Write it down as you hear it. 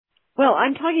Well,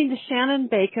 I'm talking to Shannon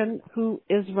Bacon, who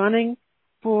is running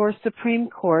for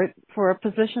Supreme Court for a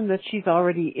position that she's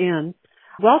already in.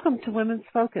 Welcome to Women's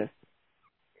Focus.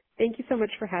 Thank you so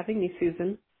much for having me,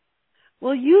 Susan.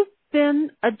 Well, you've been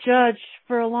a judge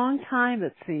for a long time,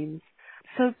 it seems.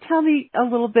 So tell me a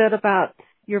little bit about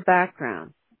your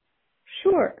background.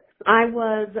 Sure. I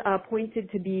was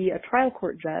appointed to be a trial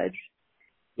court judge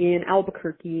in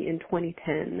Albuquerque in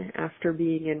 2010 after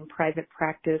being in private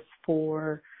practice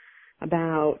for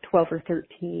about 12 or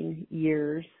 13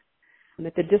 years. I'm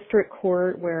at the district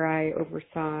court where I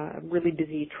oversaw a really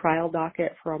busy trial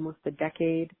docket for almost a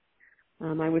decade.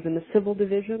 I was in the civil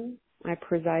division. I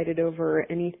presided over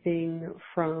anything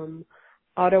from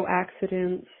auto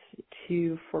accidents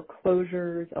to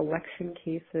foreclosures, election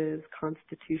cases,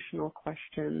 constitutional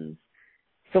questions,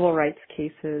 civil rights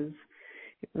cases.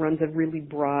 It runs a really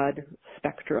broad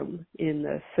spectrum in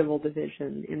the civil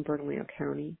division in Bernalillo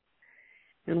County.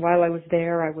 And while I was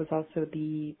there, I was also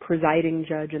the presiding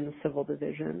judge in the civil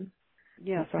division.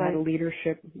 Yes, so I had a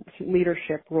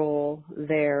leadership role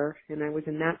there, and I was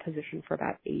in that position for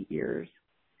about 8 years.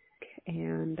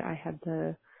 And I had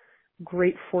the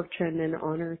great fortune and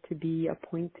honor to be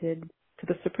appointed to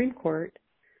the Supreme Court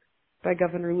by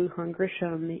Governor Lujan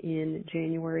Grisham in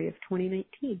January of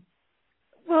 2019.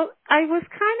 Well, I was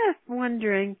kind of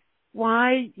wondering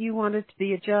why you wanted to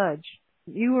be a judge.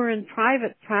 You were in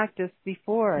private practice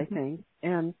before, I think,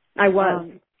 and I was.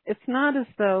 It's not as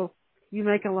though you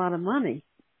make a lot of money.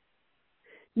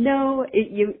 No,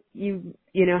 you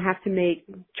have to make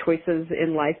choices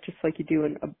in life just like you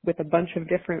do with a bunch of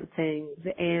different things.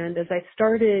 And as I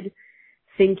started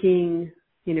thinking,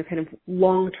 kind of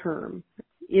long term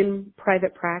in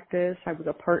private practice, I was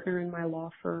a partner in my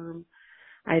law firm.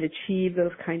 I had achieved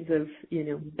those kinds of,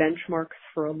 benchmarks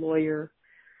for a lawyer,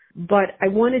 but I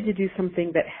wanted to do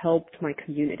something that helped my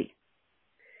community.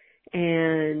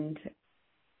 And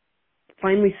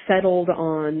finally settled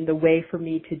on the way for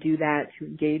me to do that, to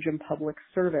engage in public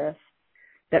service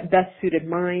that best suited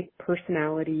my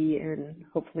personality and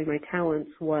hopefully my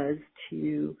talents, was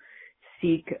to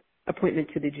seek appointment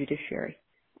to the judiciary.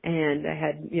 And I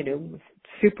had, was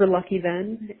super lucky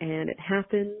then, and it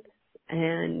happened.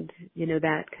 And,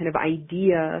 that kind of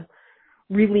idea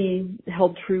really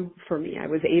held true for me. I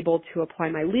was able to apply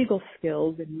my legal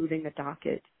skills in moving a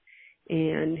docket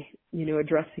and,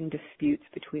 addressing disputes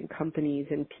between companies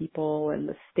and people and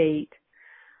the state.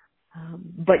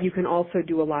 But you can also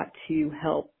do a lot to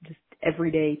help just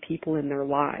everyday people in their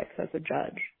lives as a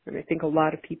judge. And I think a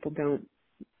lot of people don't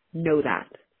know that.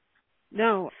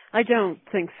 No, I don't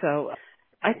think so.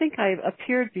 I think I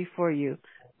appeared before you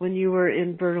when you were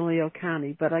in Bernalillo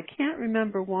County, but I can't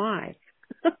remember why.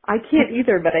 I can't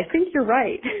either, but I think you're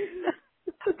right.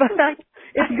 But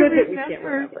it's good that we can't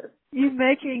remember. You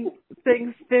making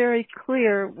things very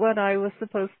clear what I was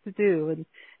supposed to do,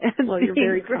 and well, you're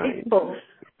very grateful kind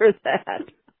for that.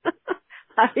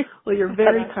 Well, you're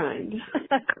very kind.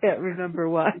 I can't remember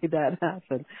why that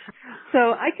happened. So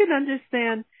I can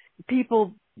understand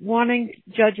people wanting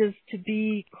judges to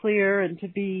be clear and to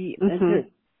be and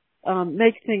to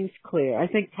make things clear. I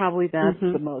think probably that's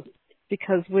the most,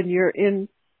 because when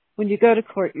you go to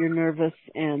court, you're nervous,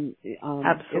 and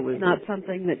Absolutely. It's not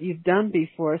something that you've done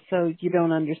before, so you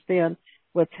don't understand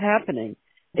what's happening.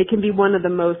 It can be one of the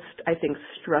most, I think,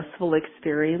 stressful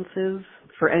experiences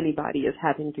for anybody, is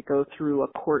having to go through a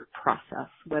court process,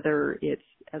 whether it's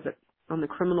on the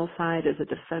criminal side as a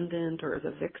defendant or as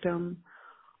a victim,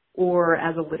 or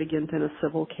as a litigant in a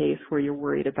civil case where you're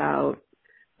worried about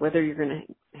whether you're going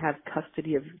to have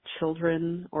custody of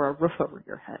children or a roof over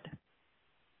your head.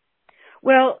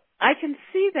 Well, I can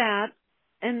see that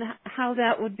and how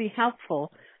that would be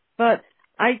helpful, but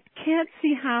I can't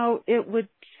see how it would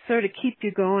sort of keep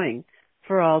you going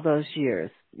for all those years.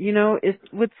 It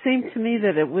would seem to me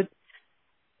that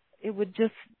it would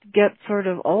just get sort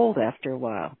of old after a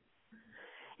while.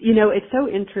 It's so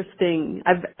interesting.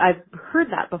 I've heard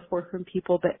that before from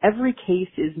people, but every case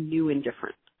is new and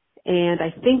different. And I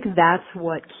think that's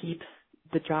what keeps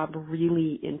the job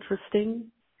really interesting,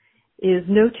 is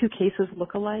no two cases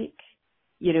look alike.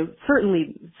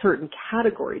 Certainly certain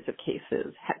categories of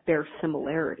cases bear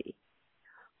similarity,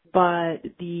 but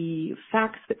the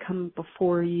facts that come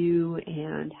before you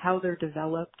and how they're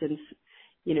developed, and,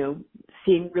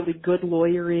 seeing really good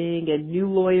lawyering and new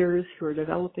lawyers who are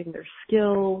developing their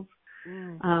skills,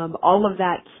 all of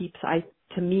that keeps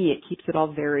it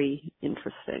all very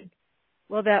interesting.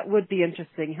 Well, that would be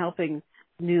interesting, helping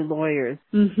new lawyers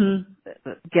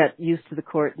get used to the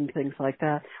court and things like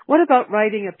that. What about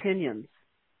writing opinions?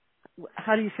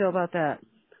 How do you feel about that?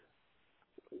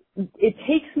 It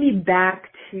takes me back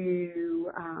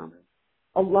to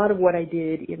a lot of what I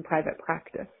did in private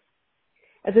practice.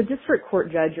 As a district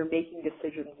court judge, you're making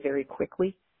decisions very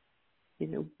quickly.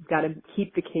 You've got to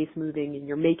keep the case moving, and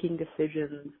you're making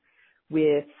decisions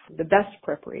with the best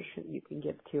preparation you can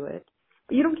give to it.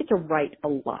 But you don't get to write a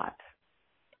lot.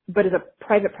 But as a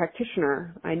private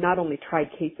practitioner, I not only tried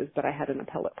cases, but I had an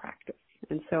appellate practice.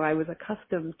 And so I was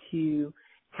accustomed to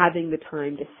having the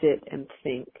time to sit and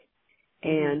think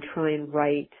and try and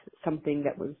write something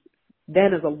that was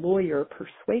then, as a lawyer,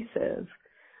 persuasive,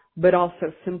 but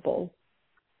also simple.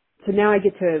 So now I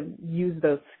get to use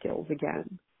those skills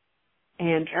again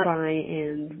and try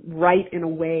and write in a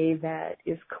way that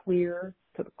is clear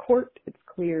to the court, it's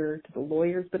clear to the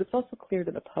lawyers, but it's also clear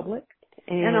to the public.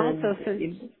 And also,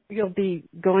 since you'll be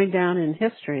going down in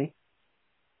history.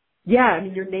 Yeah, I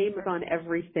mean, your name is on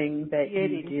everything that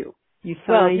you do. You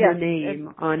sign your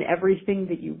name on everything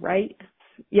that you write.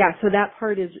 Yeah, so that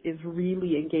part is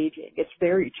really engaging. It's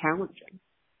very challenging.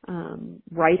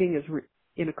 Writing is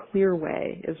in a clear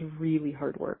way is really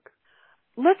hard work.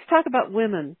 Let's talk about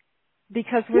women,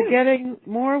 because we're getting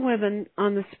more women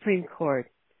on the Supreme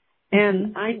Court.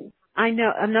 And I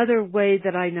know another way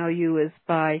that I know you is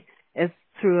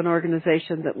through an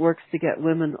organization that works to get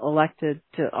women elected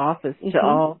to office, to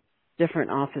all different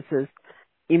offices,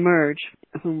 Emerge,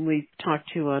 whom we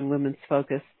talked to on Women's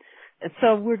Focus. And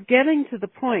so we're getting to the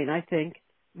point, I think,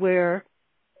 where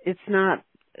it's not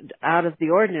out of the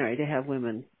ordinary to have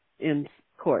women in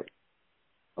court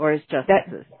or as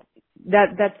justices.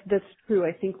 That's true.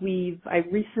 I think I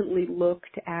recently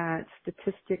looked at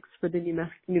statistics for the New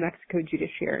Mexico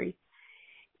judiciary,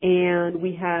 and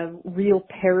we have real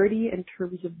parity in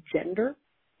terms of gender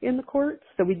in the courts.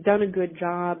 So we've done a good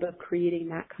job of creating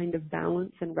that kind of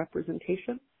balance and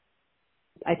representation.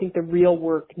 I think the real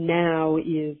work now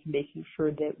is making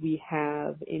sure that we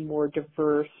have a more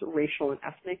diverse racial and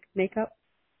ethnic makeup.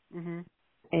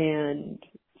 And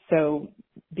so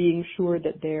being sure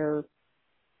that there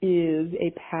is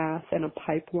a path and a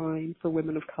pipeline for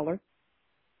women of color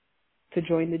to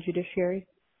join the judiciary,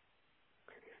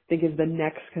 I think is the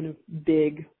next kind of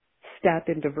big step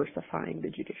in diversifying the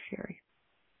judiciary.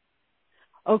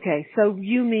 Okay, so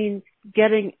you mean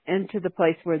getting into the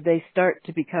place where they start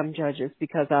to become judges,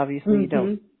 because obviously you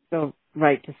don't go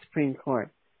right to Supreme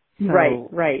Court. So.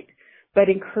 Right. But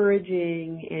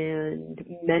encouraging and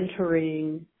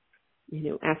mentoring,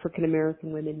 African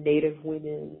American women, Native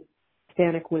women,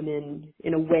 Hispanic women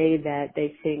in a way that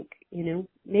they think,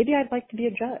 maybe I'd like to be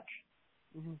a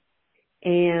judge.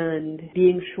 And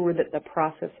being sure that the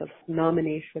process of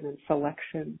nomination and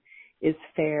selection is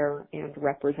fair and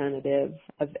representative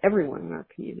of everyone in our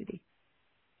community.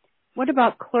 What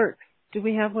about clerks? Do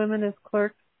we have women as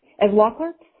clerks? As law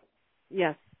clerks?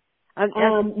 Yes.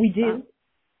 We do.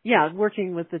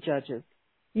 Working with the judges.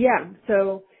 Yeah,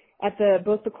 so at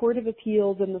both the Court of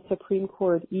Appeals and the Supreme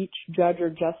Court, each judge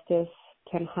or justice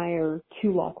can hire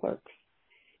 2 law clerks.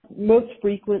 Most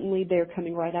frequently, they're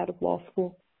coming right out of law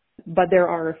school, but there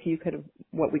are a few kind of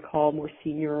what we call more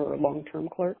senior or long-term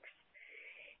clerks.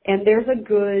 And there's a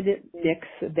good mix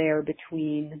there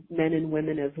between men and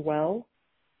women as well.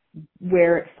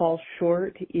 Where it falls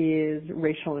short is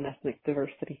racial and ethnic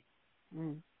diversity.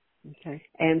 Okay.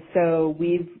 And so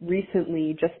we've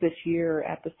recently, just this year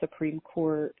at the Supreme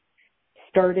Court,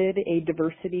 started a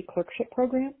diversity clerkship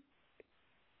program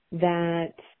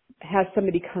that has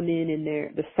somebody come in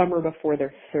the summer before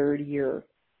their 3rd year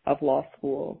of law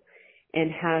school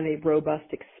and have a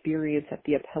robust experience at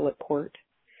the appellate court.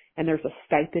 And there's a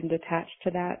stipend attached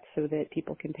to that so that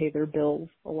people can pay their bills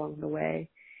along the way.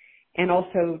 And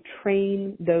also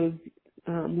train those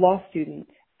law students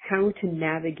how to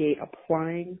navigate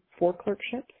applying for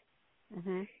clerkships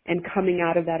and coming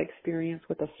out of that experience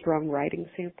with a strong writing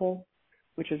sample,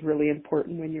 which is really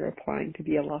important when you're applying to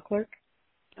be a law clerk.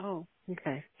 Oh,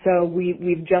 okay. So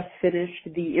we've just finished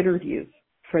the interviews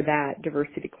for that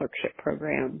diversity clerkship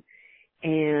program.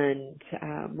 And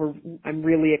I'm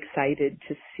really excited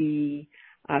to see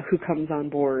who comes on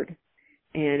board,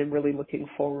 and I'm really looking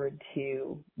forward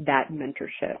to that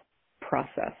mentorship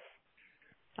process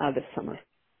this summer.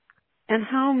 And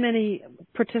how many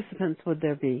participants would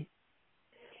there be?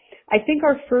 I think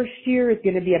our first year is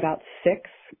going to be about 6.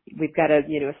 We've got to,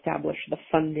 establish the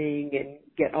funding and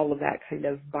get all of that kind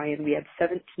of buy-in. We had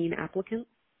 17 applicants,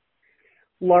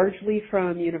 largely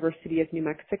from University of New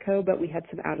Mexico, but we had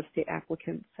some out-of-state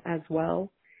applicants as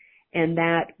well. And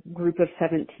that group of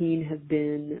 17 has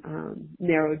been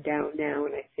narrowed down now,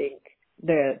 and I think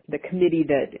the committee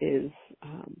that is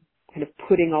kind of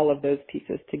putting all of those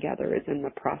pieces together is in the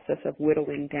process of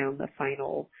whittling down the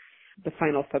final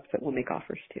folks that we'll make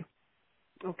offers to.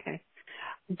 Okay.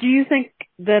 Do you think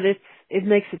that it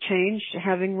makes a change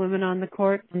having women on the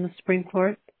Supreme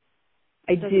Court?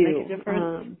 I Does do. it make a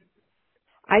difference?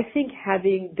 I think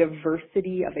having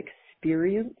diversity of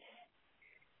experience,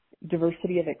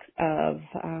 diversity of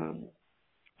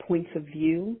points of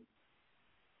view,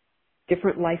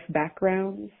 different life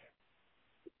backgrounds,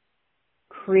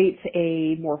 creates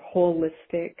a more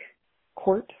holistic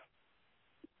court.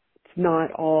 It's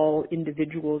not all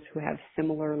individuals who have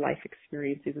similar life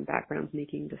experiences and backgrounds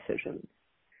making decisions.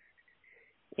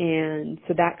 And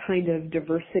so that kind of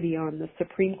diversity on the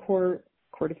Supreme Court,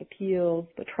 Court of Appeals,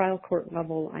 the trial court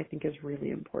level, I think is really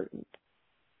important.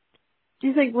 Do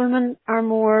you think women are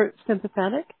more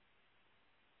sympathetic?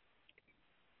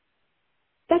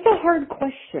 That's a hard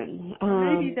question.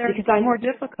 Maybe they're more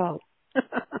difficult.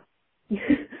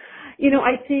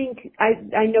 I think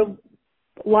I know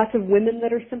lots of women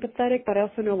that are sympathetic, but I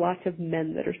also know lots of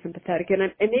men that are sympathetic.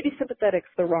 And maybe sympathetic's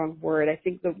the wrong word. I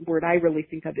think the word I really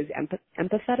think of is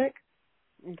empathetic.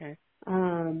 Okay.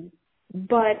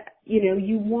 But,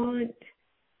 you want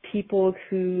people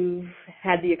who've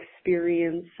had the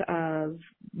experience of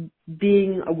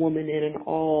being a woman in an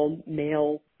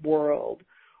all-male world,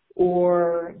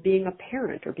 or being a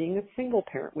parent, or being a single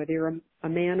parent, whether you're a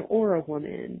man or a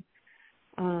woman.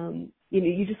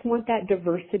 You just want that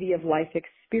diversity of life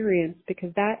experience,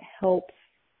 because that helps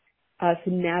us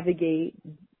navigate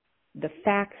the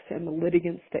facts and the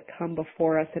litigants that come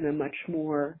before us in a much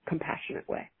more compassionate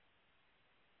way.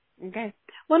 Okay.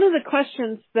 One of the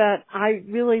questions that I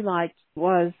really liked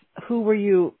was, who were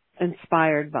you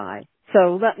inspired by?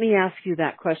 So let me ask you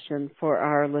that question for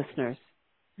our listeners.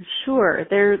 Sure.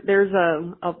 There's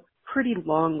a pretty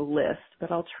long list,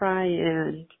 but I'll try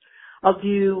and I'll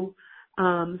do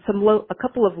a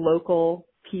couple of local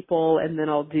people, and then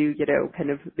I'll do, kind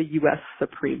of the U.S.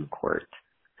 Supreme Court.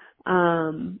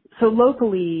 So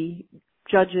locally,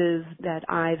 judges that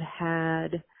I've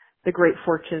had the great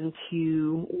fortune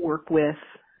to work with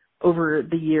over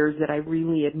the years that I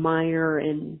really admire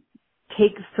and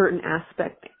take certain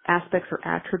aspects or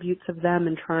attributes of them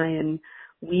and try and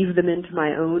weave them into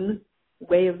my own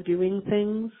way of doing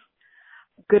things.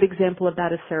 Good example of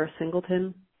that is Sarah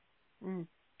Singleton.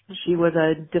 She was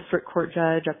a district court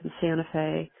judge up in Santa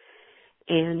Fe,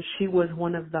 and she was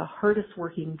one of the hardest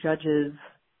working judges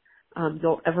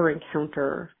you'll ever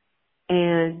encounter,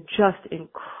 and just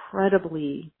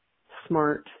incredibly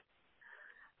smart,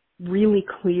 really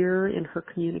clear in her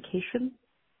communication.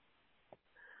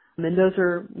 And those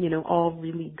are, all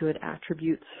really good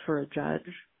attributes for a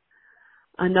judge.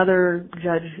 Another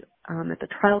judge at the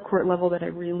trial court level that I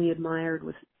really admired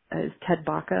is Ted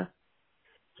Baca.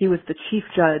 He was the chief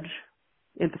judge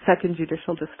in the 2nd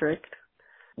Judicial District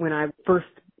when I first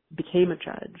became a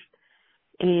judge.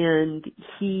 And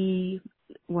he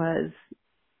was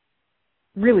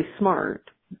really smart,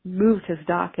 moved his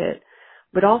docket,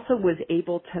 but also was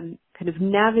able to kind of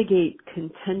navigate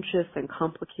contentious and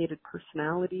complicated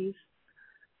personalities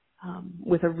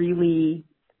with a really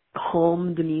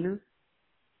calm demeanor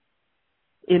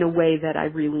in a way that I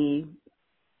really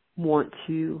want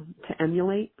to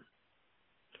emulate.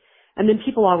 And then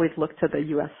people always look to the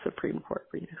U.S. Supreme Court.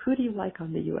 Who do you like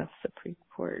on the U.S. Supreme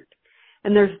Court?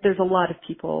 And there's a lot of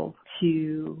people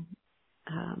to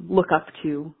look up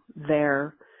to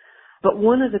there. But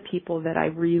one of the people that I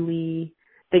really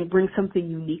think brings something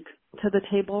unique to the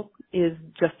table is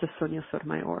Justice Sonia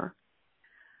Sotomayor.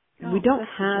 We don't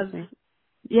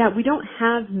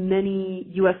have many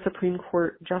U.S. Supreme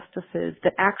Court justices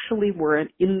that actually were an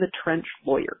in-the-trench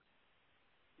lawyer.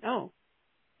 Oh.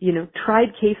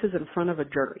 Tried cases in front of a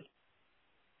jury.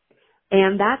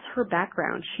 And that's her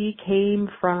background. She came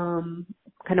from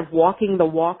kind of walking the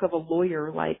walk of a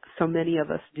lawyer like so many of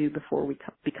us do before we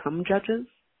become judges.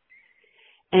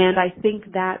 And I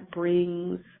think that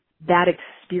brings that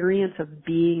experience of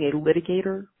being a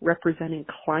litigator representing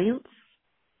clients.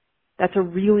 That's a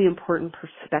really important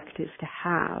perspective to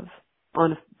have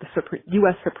on the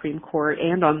U.S. Supreme Court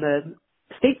and on the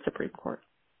state Supreme Court.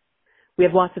 We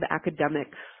have lots of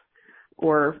academics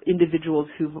or individuals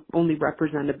who've only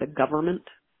represented the government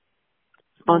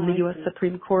on the U.S.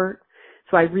 Supreme Court.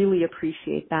 So I really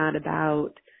appreciate that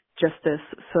about Justice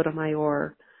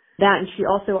Sotomayor. That, and she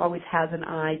also always has an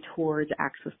eye towards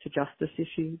access to justice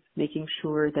issues, making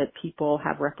sure that people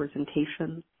have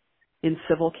representation in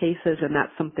civil cases, and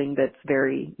that's something that's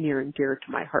very near and dear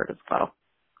to my heart as well.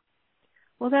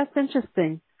 Well, that's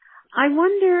interesting. I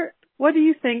wonder, what do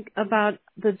you think about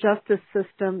the justice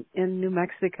system in New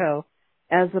Mexico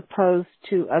as opposed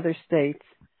to other states?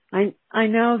 I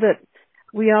know that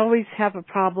we always have a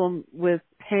problem with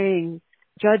paying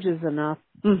judges enough.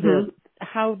 Mm-hmm.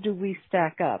 How do we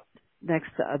stack up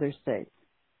next to other states?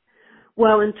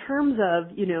 Well, in terms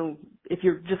of, if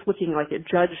you're just looking like at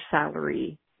judge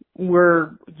salary,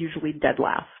 we're usually dead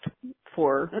last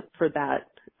for that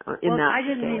in Well, that I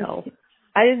scale.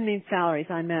 didn't mean salaries.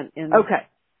 I meant in Okay.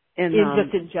 in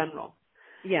Just in general.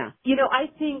 yeah. I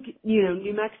think,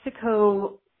 New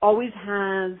Mexico always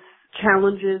has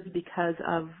challenges because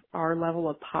of our level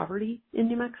of poverty in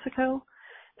New Mexico.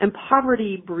 And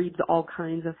poverty breeds all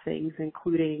kinds of things,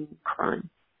 including crime.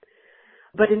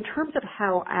 But in terms of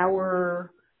how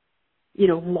our,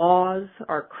 laws,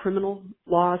 our criminal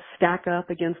laws stack up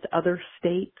against other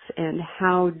states and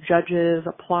how judges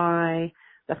apply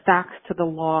the facts to the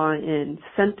law and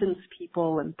sentence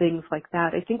people and things like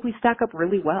that, I think we stack up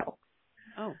really well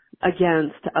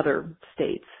against other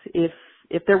states.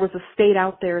 If there was a state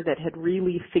out there that had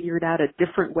really figured out a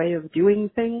different way of doing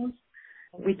things,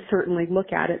 we'd certainly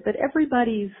look at it. But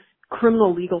everybody's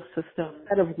criminal legal system,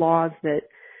 set of laws that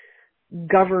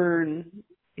govern,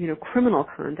 criminal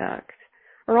conduct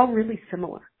are all really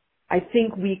similar. I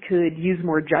think we could use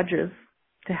more judges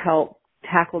to help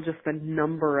tackle just the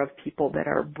number of people that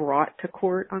are brought to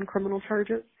court on criminal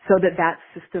charges so that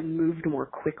system moved more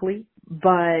quickly.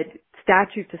 But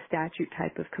statute to statute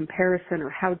type of comparison or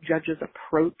how judges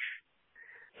approach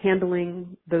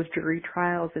handling those jury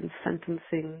trials and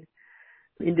sentencing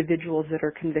individuals that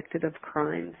are convicted of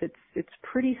crimes, it's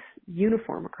pretty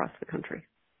uniform across the country.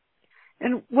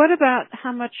 And what about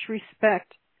how much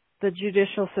respect the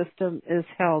judicial system is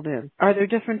held in? Are there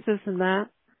differences in that?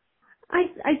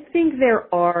 I think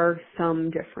there are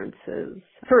some differences.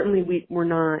 Certainly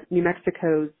New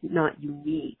Mexico's not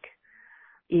unique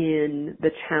in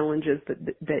the challenges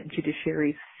that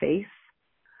judiciaries face.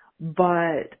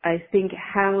 But I think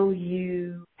how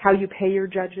you pay your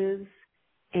judges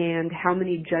and how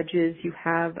many judges you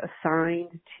have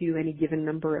assigned to any given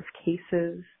number of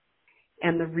cases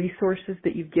and the resources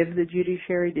that you give the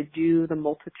judiciary to do the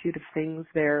multitude of things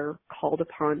they're called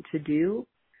upon to do,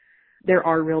 there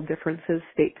are real differences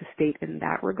state to state in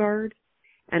that regard.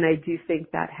 And I do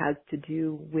think that has to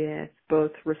do with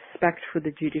both respect for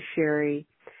the judiciary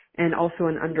and also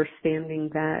an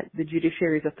understanding that the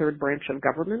judiciary is a third branch of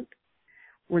government.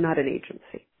 We're not an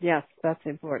agency. Yes, that's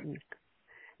important.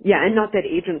 Yeah, and not that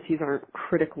agencies aren't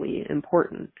critically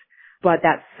important, but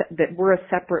that we're a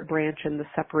separate branch and the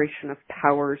separation of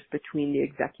powers between the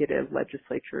executive,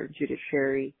 legislature, and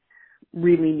judiciary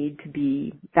really need to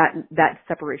be, that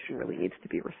separation really needs to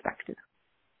be respected.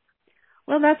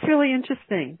 Well, that's really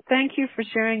interesting. Thank you for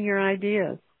sharing your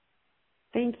ideas.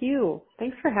 Thank you.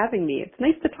 Thanks for having me. It's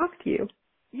nice to talk to you.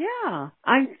 Yeah.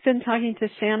 I've been talking to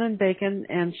Shannon Bacon,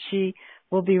 and she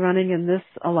will be running in this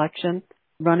election,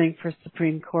 running for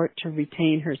Supreme Court to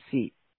retain her seat.